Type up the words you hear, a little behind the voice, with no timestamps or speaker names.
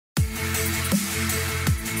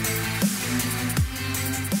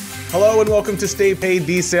Hello and welcome to Stay Paid,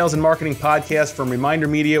 the sales and marketing podcast from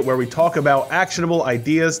ReminderMedia, where we talk about actionable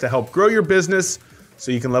ideas to help grow your business so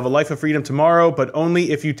you can live a life of freedom tomorrow, but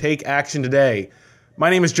only if you take action today. My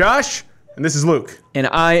name is Josh, and this is Luke. And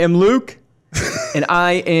I am Luke, and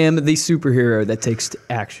I am the superhero that takes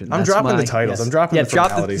action. I'm dropping the titles. Yes. I'm dropping the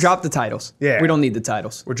formalities. Drop the titles. Yeah. We don't need the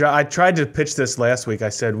titles. I tried to pitch this last week. I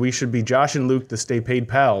said we should be Josh and Luke, the Stay Paid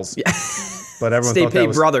pals. Yeah. But everyone thought that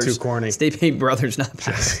was brothers. Too corny. Stay Paid brothers, not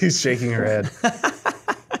pals. She's shaking her head.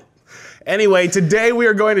 Anyway, today we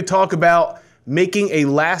are going to talk about making a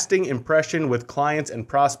lasting impression with clients and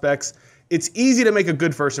prospects. It's easy to make a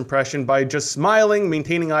good first impression by just smiling,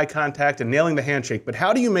 maintaining eye contact, and nailing the handshake. But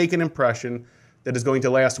how do you make an impression that is going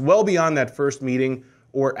to last well beyond that first meeting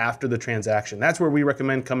or after the transaction? That's where we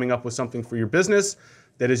recommend coming up with something for your business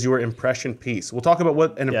that is your impression piece. We'll talk about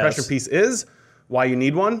what an impression piece is, why you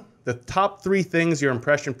need one, the top 3 things your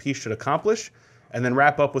impression piece should accomplish, and then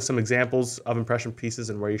wrap up with some examples of impression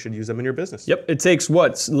pieces and where you should use them in your business. Yep. It takes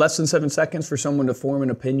less than 7 seconds for someone to form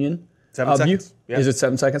an opinion 7 seconds. You? Yeah. Is it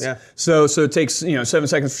 7 seconds? Yeah. So it takes 7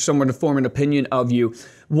 seconds for someone to form an opinion of you.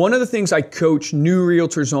 One of the things I coach new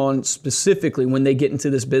realtors on specifically when they get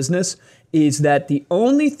into this business is that the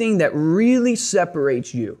only thing that really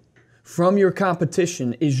separates you from your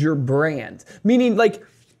competition is your brand. Meaning, like,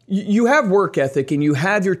 you have work ethic and you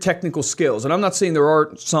have your technical skills. And I'm not saying there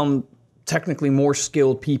aren't some technically more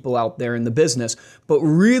skilled people out there in the business, but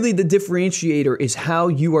really the differentiator is how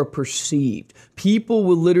you are perceived. People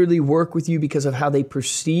will literally work with you because of how they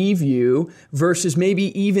perceive you versus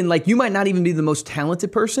maybe even like you might not even be the most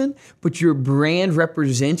talented person, but your brand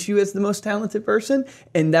represents you as the most talented person.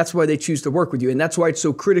 And that's why they choose to work with you. And that's why it's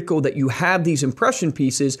so critical that you have these impression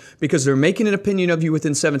pieces because they're making an opinion of you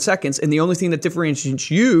within 7 seconds. And the only thing that differentiates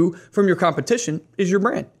you from your competition is your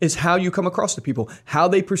brand, is how you come across to people, how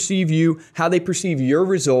they perceive you, how they perceive your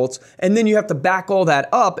results, and then you have to back all that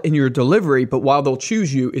up in your delivery, but why they'll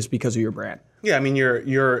choose you is because of your brand. Yeah, I mean,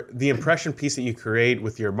 the impression piece that you create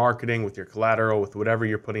with your marketing, with your collateral, with whatever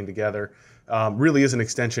you're putting together, really is an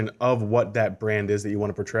extension of what that brand is that you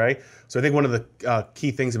want to portray. So I think one of the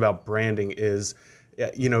key things about branding is,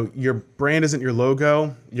 your brand isn't your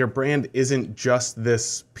logo. Your brand isn't just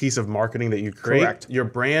this piece of marketing that you create. Correct. Your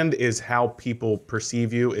brand is how people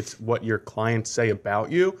perceive you. It's what your clients say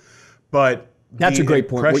about you. But that's a great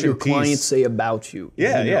point. What your clients say about you.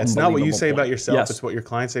 Yeah. It's not what you say about yourself. Yes. It's what your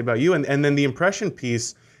clients say about you. And then the impression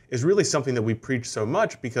piece is really something that we preach so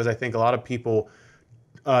much because I think a lot of people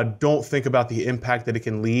don't think about the impact that it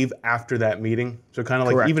can leave after that meeting. So kind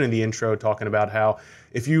of like even in the intro talking about how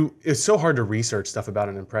it's so hard to research stuff about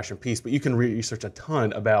an impression piece, but you can research a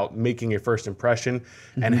ton about making a first impression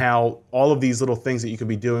and how all of these little things that you could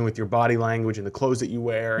be doing with your body language and the clothes that you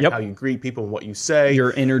wear and how you greet people and what you say.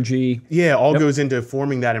 Your energy. Yeah, all goes into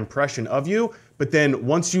forming that impression of you. But then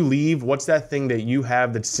once you leave, what's that thing that you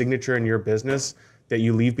have that's signature in your business that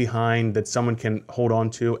you leave behind that someone can hold on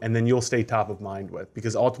to and then you'll stay top of mind with?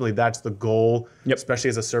 Because ultimately that's the goal, especially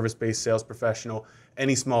as a service-based sales professional,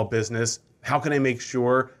 any small business. How can I make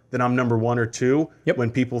sure that I'm number 1 or 2 when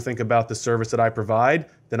people think about the service that I provide,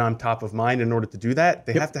 that I'm top of mind? In order to do that,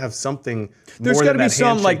 they have to have something There's more got than to be that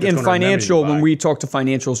some, like in financial, when we we talk to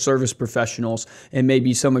financial service professionals, and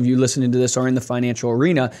maybe some of you listening to this are in the financial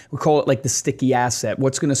arena, we call it like the sticky asset.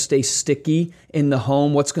 What's going to stay sticky in the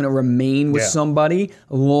home? What's going to remain with somebody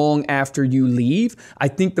long after you leave? I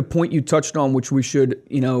think the point you touched on, which we should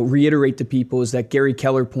reiterate to people, is that Gary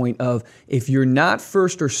Keller point of if you're not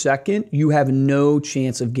first or second, you have no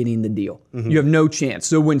chance of getting the deal. You have no chance.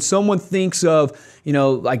 So when someone thinks of,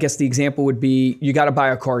 I guess the example would be you got to buy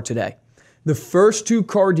a car today. The first 2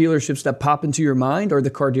 car dealerships that pop into your mind are the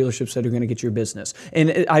car dealerships that are going to get your business.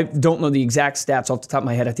 And I don't know the exact stats off the top of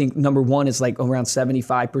my head. I think number 1 is like around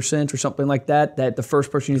 75% or something like that. That the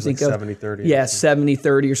first person you think like of. 70-30. Yeah,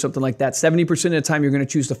 70-30 or something like that. 70% of the time you're going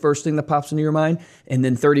to choose the first thing that pops into your mind. And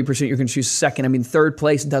then 30% you're going to choose second. I mean, third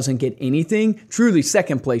place doesn't get anything. Truly,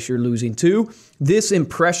 second place you're losing too. This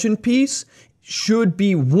impression piece should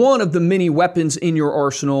be one of the many weapons in your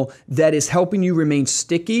arsenal that is helping you remain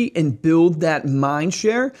sticky and build that mind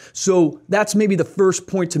share. So that's maybe the first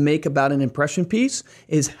point to make about an impression piece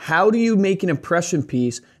is how do you make an impression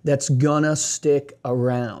piece that's gonna stick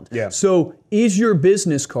around? Yeah. So is your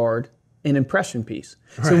business card an impression piece?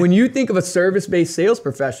 Right. So when you think of a service-based sales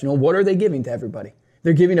professional, what are they giving to everybody?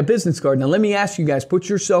 They're giving a business card. Now let me ask you guys, put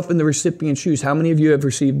yourself in the recipient's shoes. How many of you have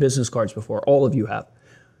received business cards before? All of you have.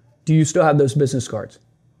 Do you still have those business cards?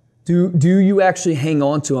 Do you actually hang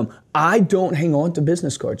on to them? I don't hang on to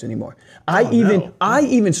business cards anymore. I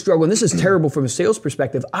even struggle, and this is terrible from a sales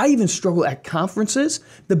perspective. I even struggle at conferences.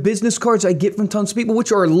 The business cards I get from tons of people,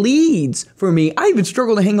 which are leads for me, I even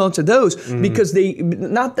struggle to hang on to those because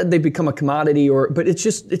not that they become a commodity but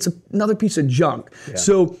it's another piece of junk. Yeah.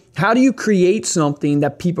 So how do you create something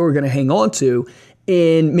that people are going to hang on to?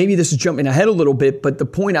 And maybe this is jumping ahead a little bit, but the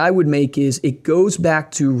point I would make is it goes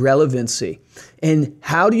back to relevancy. And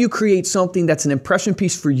how do you create something that's an impression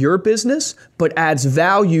piece for your business, but adds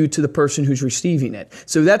value to the person who's receiving it?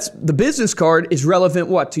 So that's the business card is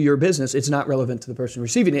relevant, to your business. It's not relevant to the person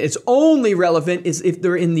receiving it. It's only relevant is if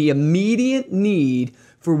they're in the immediate need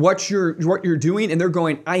for what you're doing, and they're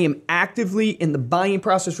going, I am actively in the buying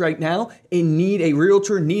process right now and need a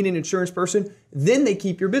realtor, need an insurance person, then they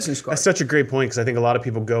keep your business card. That's such a great point, because I think a lot of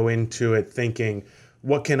people go into it thinking,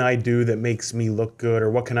 what can I do that makes me look good,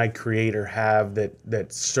 or what can I create or have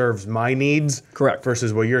that serves my needs? Correct.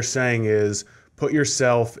 Versus what you're saying is put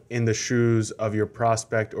yourself in the shoes of your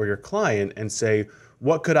prospect or your client and say,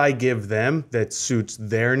 what could I give them that suits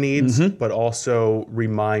their needs, but also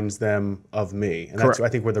reminds them of me? And that's, I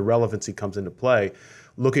think, where the relevancy comes into play.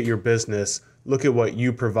 Look at your business, look at what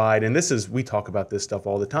you provide. And we talk about this stuff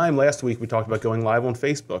all the time. Last week, we talked about going live on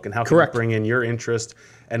Facebook and how can you bring in your interest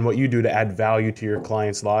and what you do to add value to your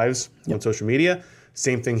clients' lives on social media.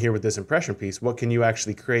 Same thing here with this impression piece. What can you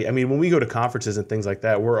actually create? I mean, when we go to conferences and things like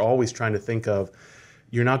that, we're always trying to think of,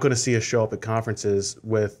 you're not going to see us show up at conferences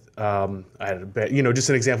with, just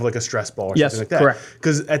an example like a stress ball or something like that. Correct.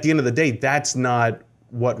 Because at the end of the day, that's not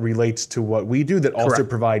what relates to what we do that also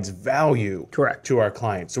provides value to our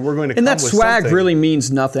clients. So we're going to and that swag really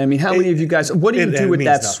means nothing. I mean, how many of you guys, what do you do with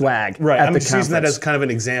that swag? Right. I'm just using that as kind of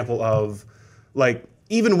an example of, like,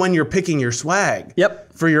 even when you're picking your swag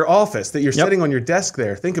for your office that you're sitting on your desk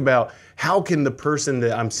there, think about how can the person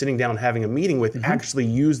that I'm sitting down having a meeting with actually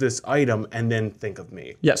use this item and then think of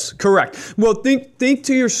me. Yes, correct. Well, think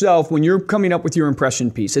to yourself when you're coming up with your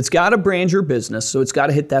impression piece, it's got to brand your business, so it's got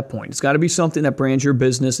to hit that point. It's got to be something that brands your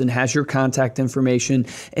business and has your contact information.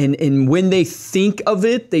 And when they think of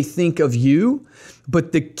it, they think of you.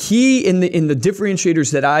 But the key in the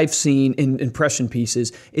differentiators that I've seen in impression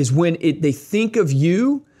pieces is when they think of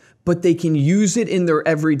you, but they can use it in their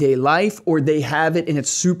everyday life, or they have it and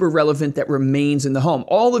it's super relevant that remains in the home.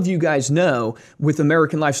 All of you guys know with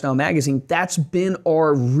American Lifestyle Magazine, that's been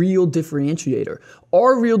our real differentiator.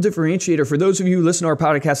 Our real differentiator, for those of you who listen to our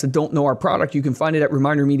podcast that don't know our product, you can find it at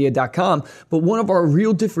ReminderMedia.com. But one of our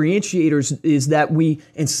real differentiators is that we,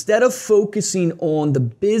 instead of focusing on the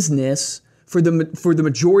business, for the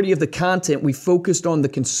majority of the content, we focused on the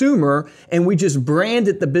consumer and we just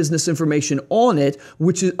branded the business information on it,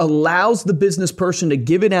 which allows the business person to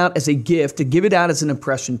give it out as a gift, to give it out as an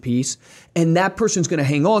impression piece, and that person's going to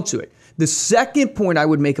hang on to it. The second point I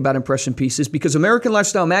would make about impression pieces, because American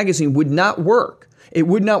Lifestyle Magazine would not work. It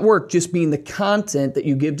would not work just being the content that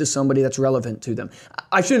you give to somebody that's relevant to them.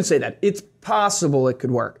 I shouldn't say that. It's possible it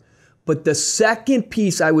could work. But the second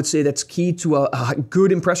piece I would say that's key to a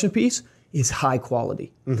good impression piece is high quality.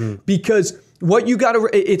 Because what you got to,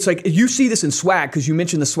 it's like, you see this in swag, because you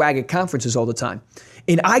mentioned the swag at conferences all the time.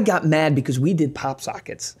 And I got mad because we did pop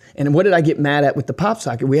sockets. And what did I get mad at with the pop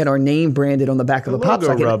socket? We had our name branded on the back of a pop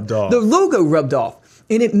socket. The logo rubbed off.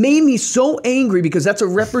 And it made me so angry because that's a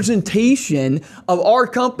representation of our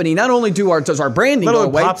company. Not only does our branding go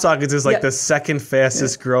away. Pop Sockets is like the second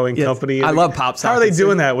fastest growing company. I love Pop Sockets. How are they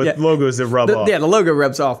doing that with logos that rub off? Yeah, the logo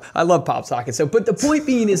rubs off. I love Pop Sockets. So, but the point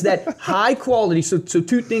being is that high quality. So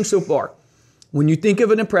two things so far. When you think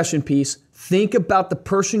of an impression piece, think about the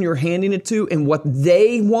person you're handing it to and what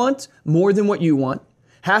they want more than what you want.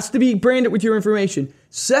 Has to be branded with your information.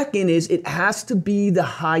 Second is it has to be the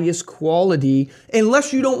highest quality,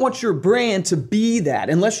 unless you don't want your brand to be that,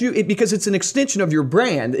 because it's an extension of your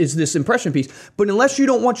brand is this impression piece. But unless you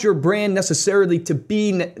don't want your brand necessarily to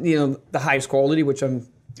be, the highest quality, which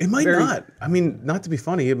it might not. I mean, not to be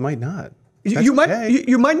funny, it might not. You might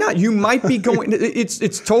not. You might be going.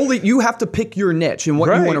 It's totally. You have to pick your niche and what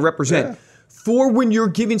you want to represent. Yeah. For when you're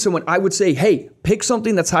giving someone, I would say, hey, pick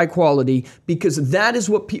something that's high quality, because that is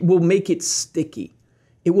what will make it sticky.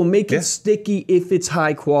 It will make it sticky if it's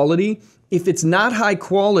high quality. If it's not high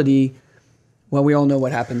quality, well, we all know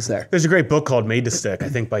what happens there. There's a great book called Made to Stick, I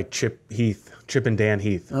think by Chip and Dan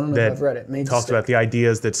Heath. I don't know if I've read it. Talks about the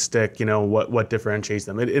ideas that stick, what differentiates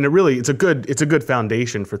them. And it's a good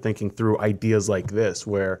foundation for thinking through ideas like this,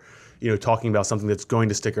 where, talking about something that's going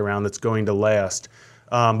to stick around, that's going to last.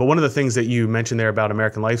 But one of the things that you mentioned there about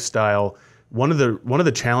American Lifestyle, one of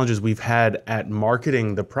the challenges we've had at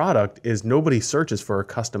marketing the product is nobody searches for a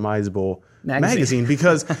customizable magazine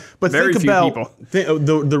because, but Very think few about people.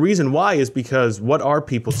 the reason why is because what are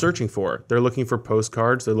people searching for? They're looking for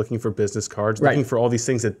postcards, they're looking for business cards, looking for all these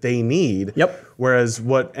things that they need. Yep. Whereas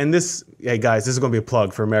hey guys, this is going to be a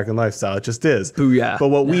plug for American Lifestyle. It just is. Booyah. But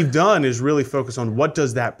what we've done is really focus on what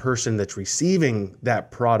does that person that's receiving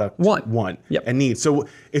that product want and need. So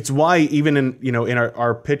it's why even in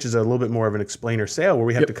our pitch is a little bit more of an explainer sale where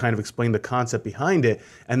we have to kind of explain the concept behind it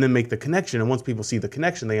and then make the connection. And once people see the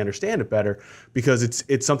connection, they understand it better because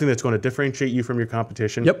it's something that's going to differentiate you from your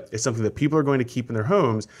competition. It's something that people are going to keep in their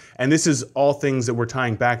homes. And this is all things that we're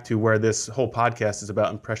tying back to where this whole podcast is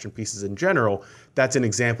about impression pieces in general. That's an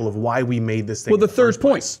example of why we made this thing. Well, the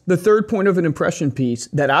third point of an impression piece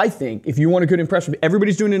that I think, if you want a good impression,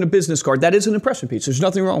 everybody's doing it in a business card. That is an impression piece. There's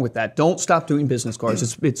nothing wrong with that. Don't stop doing business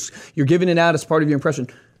cards. You're giving it out as part of your impression.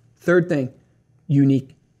 Third thing,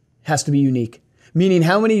 unique. Has to be unique. Meaning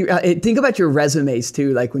how many, think about your resumes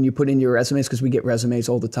too, like when you put in your resumes, because we get resumes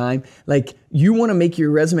all the time. Like you want to make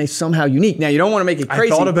your resume somehow unique. Now you don't want to make it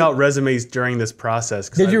crazy. I thought about resumes during this process.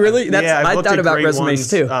 Did you really? I thought about resumes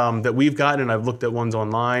too. That we've gotten, and I've looked at ones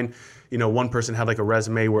online. One person had like a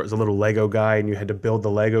resume where it was a little Lego guy and you had to build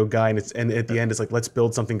the Lego guy and at the end it's like, let's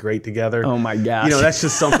build something great together. Oh my gosh. That's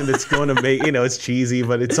just something that's going to make, it's cheesy,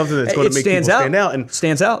 but it's something that's going to make people stand out. And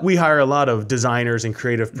stands out. We hire a lot of designers and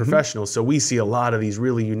creative professionals. So we see a lot of these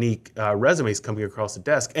really unique resumes coming across the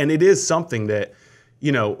desk. And it is something that,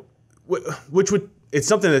 it's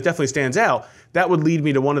something that definitely stands out. That would lead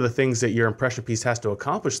me to one of the things that your impression piece has to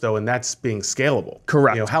accomplish, though, and that's being scalable.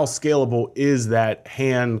 Correct. How scalable is that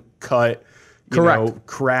hand cut,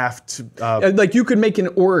 craft? Like you could make an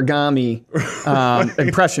origami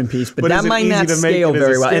impression piece, but that might not scale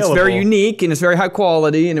very well. It's very unique and it's very high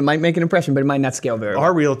quality, and it might make an impression, but it might not scale very well.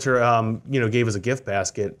 Our realtor, gave us a gift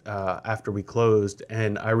basket after we closed,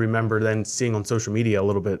 and I remember then seeing on social media a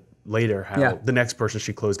little bit later how the next person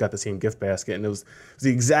she closed got the same gift basket, and it was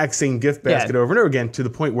the exact same gift basket over and over again, to the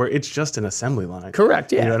point where it's just an assembly line.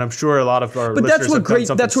 Correct. Yeah. And I'm sure a lot of our listeners have done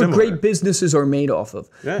something that's what similar. Great businesses are made off of.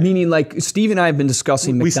 Yeah. Meaning, like Steve and I have been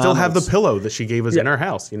discussing McDonald's. We still have the pillow that she gave us in our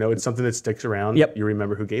house. It's something that sticks around. Yep. You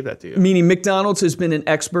remember who gave that to you. Meaning McDonald's has been an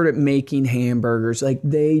expert at making hamburgers. Like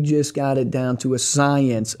they just got it down to a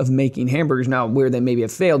science of making hamburgers. Now, where they maybe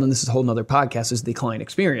have failed, and this is a whole nother podcast, is the client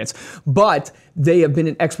experience. But they have been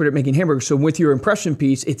an expert at making hamburgers. So with your impression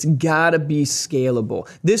piece, it's got to be scalable.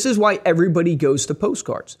 This is why everybody goes to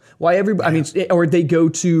postcards. Why everybody, or they go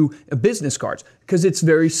to business cards, because it's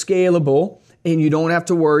very scalable and you don't have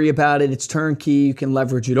to worry about it. It's turnkey. You can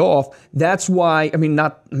leverage it off. That's why,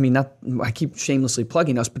 I keep shamelessly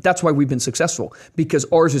plugging us, but that's why we've been successful, because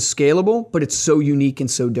ours is scalable, but it's so unique and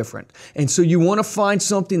so different. And so you want to find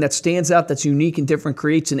something that stands out, that's unique and different,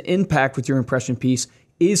 creates an impact with your impression piece,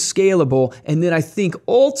 is scalable, and then I think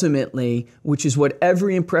ultimately, which is what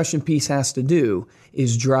every impression piece has to do,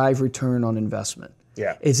 is drive return on investment.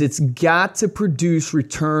 Yeah. It's got to produce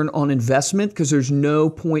return on investment, because there's no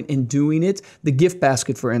point in doing it. The gift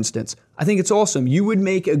basket, for instance, I think it's awesome. You would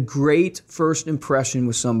make a great first impression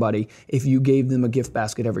with somebody if you gave them a gift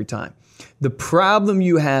basket every time. The problem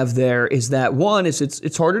you have there is that, one,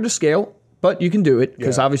 it's harder to scale, but you can do it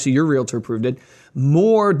because obviously your realtor approved it.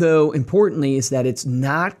 More, though, importantly, is that it's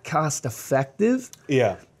not cost effective.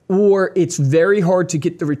 Yeah. Or it's very hard to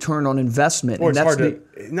get the return on investment. Or it's hard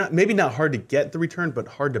not hard to get the return, but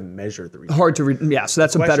hard to measure the return. So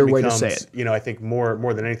that's a better way to say it. I think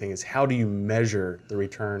more than anything is, how do you measure the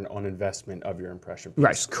return on investment of your impression piece?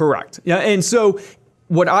 Right, correct. Yeah, and so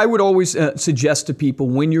what I would always suggest to people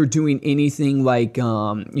when you're doing anything like,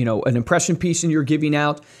 an impression piece and you're giving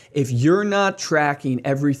out, if you're not tracking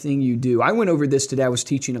everything you do. I went over this today. I was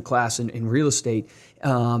teaching a class in real estate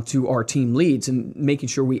to our team leads and making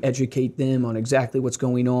sure we educate them on exactly what's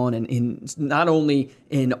going on, and in not only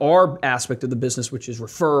in our aspect of the business, which is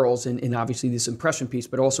referrals and obviously this impression piece,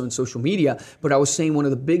 but also in social media. But I was saying one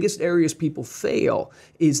of the biggest areas people fail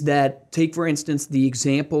is that, take for instance the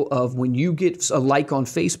example of when you get a like on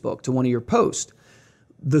Facebook to one of your posts.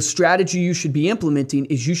 The strategy you should be implementing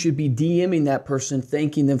is you should be DMing that person,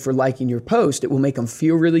 thanking them for liking your post. It will make them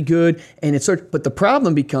feel really good. But the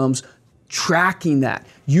problem becomes tracking that.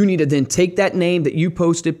 You need to then take that name that you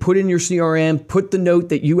posted, put in your CRM, put the note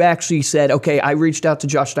that you actually said, okay, I reached out to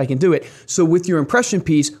Josh, I can do it. So with your impression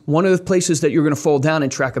piece, one of the places that you're going to fall down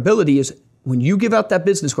in trackability is when you give out that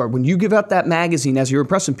business card, when you give out that magazine as your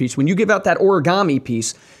impression piece, when you give out that origami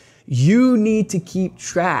piece, you need to keep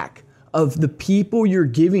track of the people you're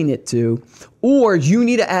giving it to, or you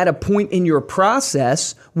need to add a point in your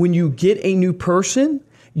process when you get a new person.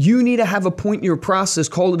 You need to have a point in your process,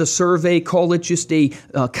 call it a survey, call it just a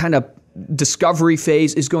kind of discovery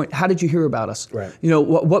phase is going, how did you hear about us? Right. You know,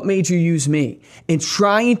 what made you use me? And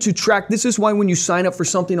trying to track, this is why when you sign up for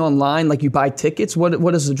something online, like you buy tickets, what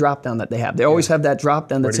is the drop down that they have? They always have that drop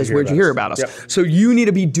down that says, where'd you hear about us? Yep. So you need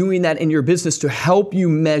to be doing that in your business to help you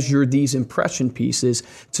measure these impression pieces,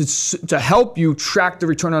 to help you track the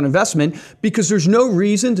return on investment, because there's no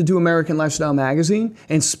reason to do American Lifestyle Magazine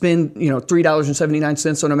and spend, you know,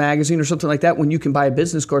 $3.79 on a magazine or something like that when you can buy a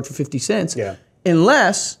business card for 50 cents. Yeah.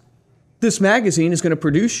 Unless this magazine is going to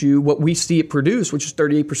produce you what we see it produce, which is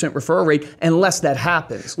 38% referral rate, unless that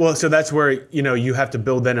happens. Well, so that's where, you know, you have to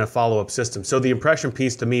build then a follow-up system. So the impression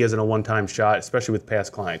piece to me isn't a one-time shot, especially with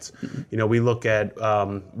past clients. Mm-hmm. You know, we look at,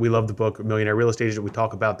 we love the book Millionaire Real Estate Agent. We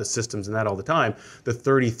talk about the systems and that all the time. The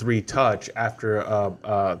 33 touch after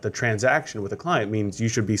the transaction with a client means you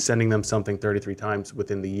should be sending them something 33 times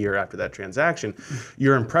within the year after that transaction. Mm-hmm.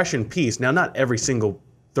 Your impression piece, now not every single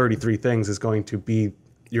 33 things is going to be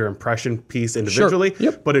your impression piece individually,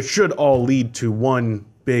 sure. Yep. but it should all lead to one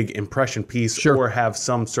big impression piece, sure, or have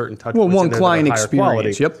some certain touch points one client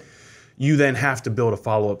experience. Quality. Yep. You then have to build a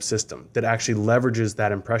follow-up system that actually leverages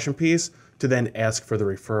that impression piece to then ask for the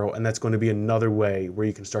referral, and that's going to be another way where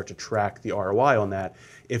you can start to track the ROI on that.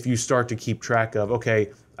 If you start to keep track of,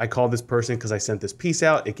 okay, I called this person because I sent this piece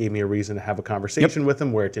out. It gave me a reason to have a conversation with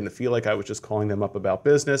them where it didn't feel like I was just calling them up about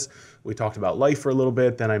business. We talked about life for a little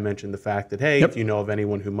bit. Then I mentioned the fact that, hey, if you know of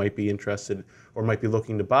anyone who might be interested or might be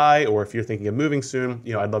looking to buy, or if you're thinking of moving soon,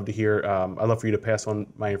 you know, I'd love to hear, I'd love for you to pass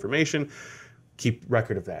on my information. Keep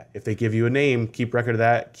record of that. If they give you a name, keep record of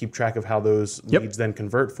that. Keep track of how those leads then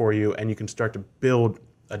convert for you, and you can start to build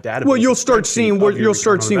a database. Well, you'll start seeing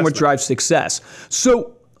what drives success.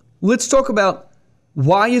 So let's talk about,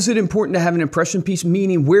 why is it important to have an impression piece?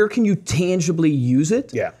 Meaning, where can you tangibly use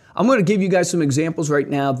it? Yeah. I'm going to give you guys some examples right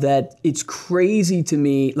now that it's crazy to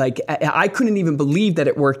me. Like, I couldn't even believe that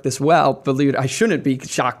it worked this well. Believe it, I shouldn't be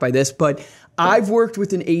shocked by this, but I've worked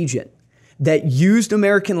with an agent that used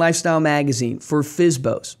American Lifestyle Magazine for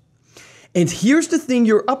FSBOs. And here's the thing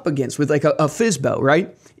you're up against with like a FSBO,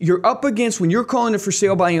 right? You're up against, when you're calling it for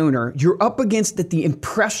sale by owner, you're up against that the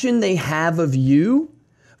impression they have of you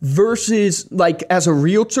versus like as a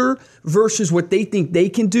realtor versus what they think they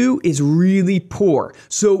can do is really poor.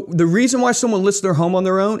 So the reason why someone lists their home on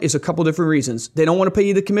their own is a couple different reasons. They don't want to pay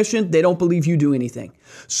you the commission. They don't believe you do anything.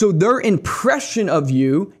 So their impression of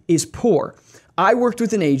you is poor. I worked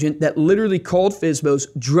with an agent that literally called FSBOs,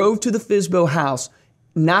 drove to the FSBO house,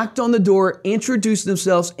 knocked on the door, introduced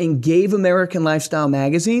themselves, and gave American Lifestyle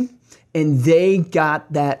Magazine. And they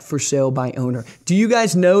got that for sale by owner. Do you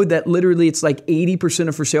guys know that literally it's like 80%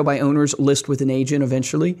 of for sale by owners list with an agent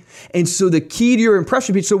eventually? And so the key to your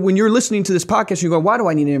impression piece, so when you're listening to this podcast, you go, why do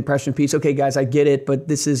I need an impression piece? Okay, guys, I get it, but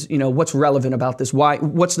this is, you know, what's relevant about this? Why?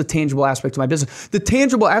 What's the tangible aspect of my business? The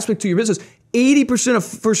tangible aspect to your business, 80% of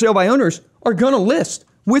for sale by owners are gonna list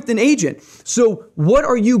with an agent. So what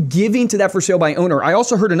are you giving to that for sale by owner? I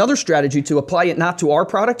also heard another strategy to apply it not to our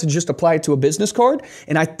product, to just apply it to a business card.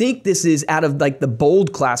 And I think this is out of like the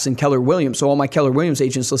bold class in Keller Williams. So all my Keller Williams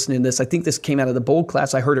agents listening to this, I think this came out of the bold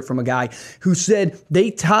class. I heard it from a guy who said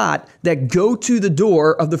they taught that go to the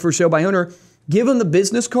door of the for sale by owner, give them the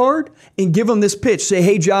business card and give them this pitch. Say,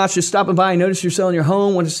 hey, Josh, just stopping by. I noticed you're selling your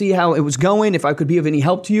home. Want to see how it was going, if I could be of any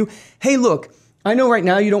help to you. Hey, look, I know right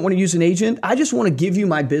now you don't want to use an agent. I just want to give you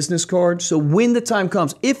my business card. So when the time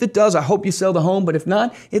comes, if it does, I hope you sell the home. But if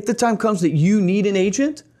not, if the time comes that you need an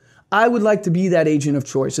agent, I would like to be that agent of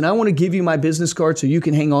choice. And I want to give you my business card so you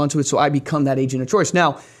can hang on to it so I become that agent of choice.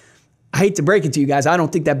 Now, I hate to break it to you guys. I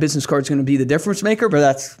don't think that business card is going to be the difference maker, but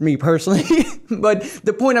that's me personally. But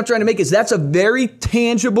the point I'm trying to make is that's a very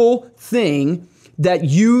tangible thing that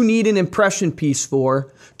you need an impression piece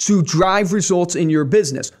for to drive results in your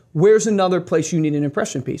business. Where's another place you need an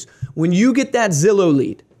impression piece? When you get that Zillow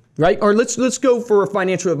lead, right? Or let's go for a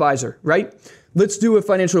financial advisor, right? Let's do a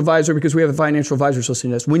financial advisor because we have a financial advisor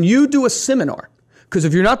listening to this. When you do a seminar, because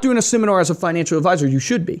if you're not doing a seminar as a financial advisor, you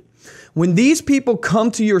should be. When these people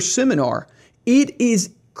come to your seminar, it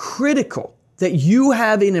is critical that you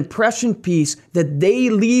have an impression piece that they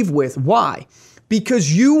leave with. Why?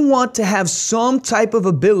 Because you want to have some type of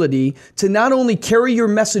ability to not only carry your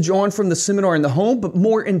message on from the seminar in the home, but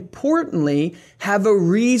more importantly, have a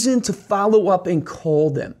reason to follow up and call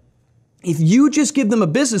them. If you just give them a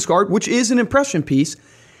business card, which is an impression piece,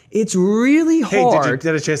 It's really hard. Hey, did you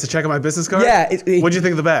get a chance to check out my business card? Yeah. What'd you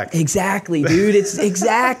think of the back? Exactly, dude. It's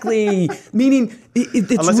exactly. Meaning,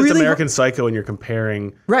 it's Unless really it's American Psycho and you're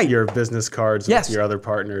comparing Right. your business cards Yes. with your other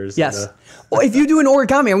partners. Yes. Well, if you do an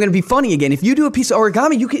origami, I'm going to be funny again. If you do a piece of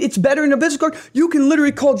origami, it's better than a business card. You can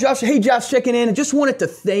literally call Josh. Hey, Josh, checking in. I just wanted to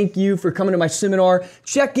thank you for coming to my seminar.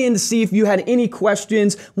 Check in to see if you had any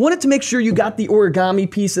questions. Wanted to make sure you got the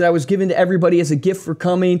origami piece that I was giving to everybody as a gift for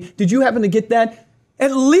coming. Did you happen to get that?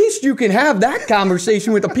 At least you can have that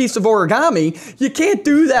conversation with a piece of origami. You can't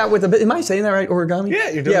do that with a. Am I saying that right? Origami? Yeah,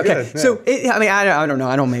 you're doing good. Yeah. So I don't know.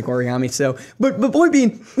 I don't make origami. So, but point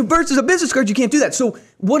being, versus a business card, you can't do that. So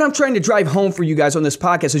what I'm trying to drive home for you guys on this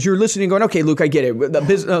podcast is you're listening, and going, okay, Luke, I get it.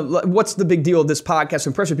 What's the big deal of this podcast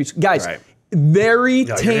impression piece, guys? Right. Very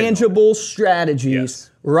tangible strategies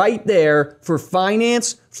right there for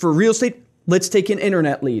finance, for real estate. Let's take an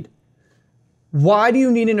internet lead. Why do you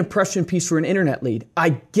need an impression piece for an internet lead?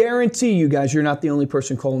 I guarantee you guys, you're not the only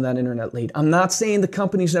person calling that internet lead. I'm not saying the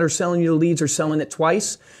companies that are selling you the leads are selling it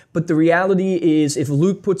twice, but the reality is if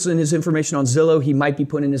Luke puts in his information on Zillow, he might be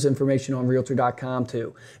putting his information on Realtor.com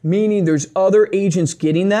too. Meaning there's other agents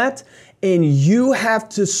getting that, and you have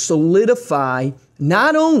to solidify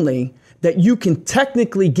not only that you can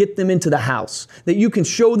technically get them into the house, that you can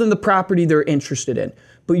show them the property they're interested in,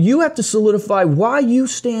 but you have to solidify why you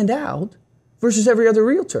stand out versus every other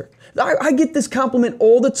realtor. I get this compliment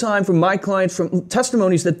all the time from my clients, from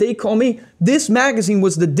testimonies that they call me. This magazine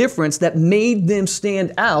was the difference that made them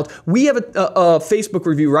stand out. We have a Facebook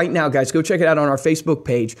review right now, guys. Go check it out on our Facebook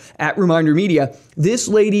page at ReminderMedia. This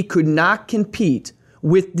lady could not compete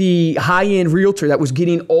with the high-end realtor that was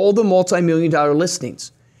getting all the multi-million-dollar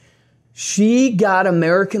listings. She got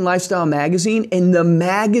American Lifestyle magazine, and the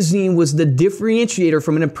magazine was the differentiator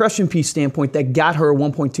from an impression piece standpoint that got her a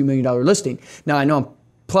 $1.2 million listing. Now, I know I'm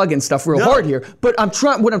plugging stuff real hard here, but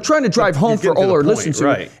what I'm trying to drive home for all our listeners,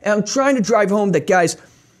 and I'm trying to drive home that, guys,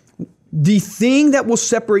 the thing that will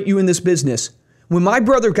separate you in this business, when my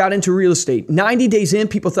brother got into real estate, 90 days in,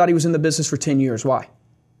 people thought he was in the business for 10 years. Why?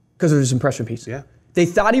 Because of his impression piece. Yeah. They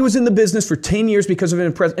thought he was in the business for 10 years because of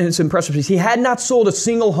his impression piece. He had not sold a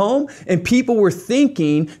single home, and people were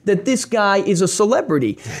thinking that this guy is a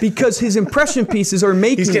celebrity because his impression pieces are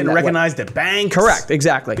making. He's getting recognized at banks. Correct,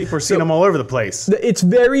 exactly. People are seeing him all over the place. It's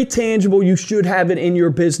very tangible. You should have it in your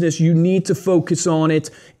business. You need to focus on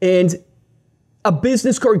it. And a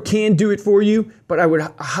business card can do it for you, but I would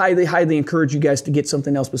highly, highly encourage you guys to get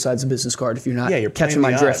something else besides a business card if you're not catching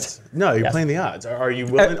my drift. No, you're playing the odds. Are you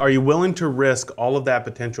willing to risk all of that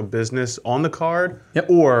potential business on the card,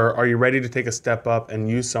 or are you ready to take a step up and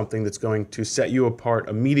use something that's going to set you apart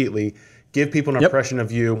immediately, give people an impression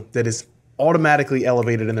of you that is automatically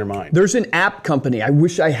elevated in their mind? There's an app company. I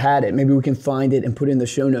wish I had it. Maybe we can find it and put it in the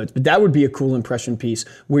show notes. But that would be a cool impression piece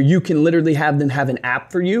where you can literally have them have an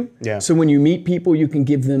app for you. Yeah. So when you meet people, you can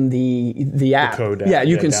give them the app. The code. Yeah,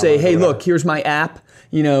 you can say, hey, look, here's my app.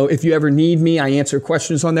 You know, if you ever need me, I answer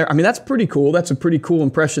questions on there. I mean, that's pretty cool. That's a pretty cool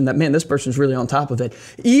impression that, man, this person's really on top of it.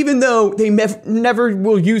 Even though they never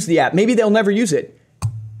will use the app. Maybe they'll never use it.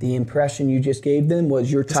 The impression you just gave them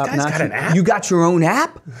was your top notch. Got an app? You got your own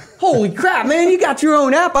app? Holy crap, man, you got your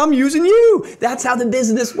own app. I'm using you. That's how the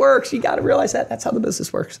business works. You got to realize that. That's how the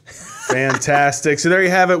business works. Fantastic. So there you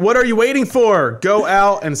have it. What are you waiting for? Go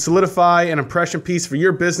out and solidify an impression piece for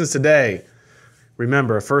your business today.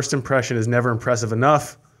 Remember, a first impression is never impressive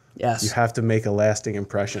enough. Yes. You have to make a lasting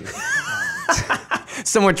impression.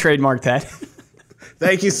 Someone trademarked that.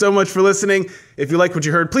 Thank you so much for listening. If you like what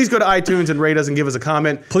you heard, please go to iTunes and rate us and give us a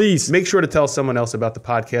comment. Please. Make sure to tell someone else about the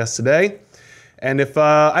podcast today. And if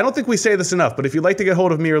I don't think we say this enough, but if you'd like to get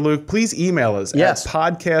hold of me or Luke, please email us at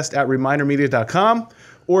podcast@remindermedia.com.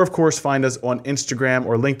 Or, of course, find us on Instagram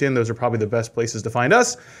or LinkedIn. Those are probably the best places to find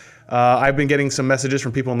us. I've been getting some messages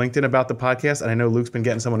from people on LinkedIn about the podcast, and I know Luke's been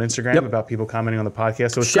getting some on Instagram about people commenting on the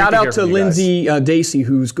podcast. So it's shout out to Lindsay Dacey,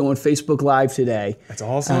 who's going Facebook Live today. That's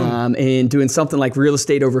awesome. And doing something like real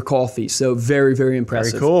estate over coffee. So very, very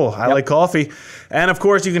impressive. Very cool. I like coffee. And of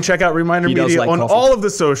course, you can check out Reminder Media on all of the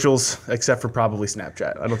socials, except for probably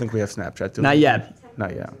Snapchat. I don't think we have Snapchat. Not yet.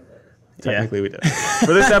 Not yet. Technically, we do.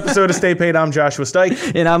 For this episode of Stay Paid, I'm Joshua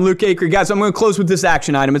Stike. And I'm Luke Acree. Guys, I'm going to close with this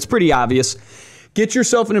action item. It's pretty obvious. Get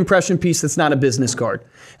yourself an impression piece that's not a business card.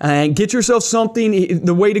 And get yourself something.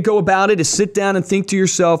 The way to go about it is sit down and think to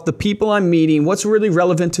yourself, the people I'm meeting, what's really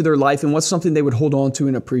relevant to their life and what's something they would hold on to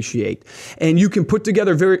and appreciate. And you can put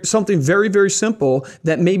together something very, very simple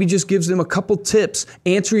that maybe just gives them a couple tips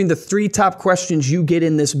answering the 3 top questions you get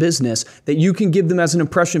in this business that you can give them as an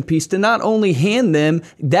impression piece to not only hand them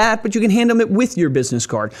that, but you can hand them it with your business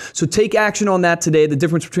card. So take action on that today. The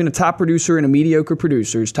difference between a top producer and a mediocre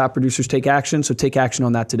producer is top producers take action. So take action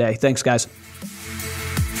on that today. Thanks, guys.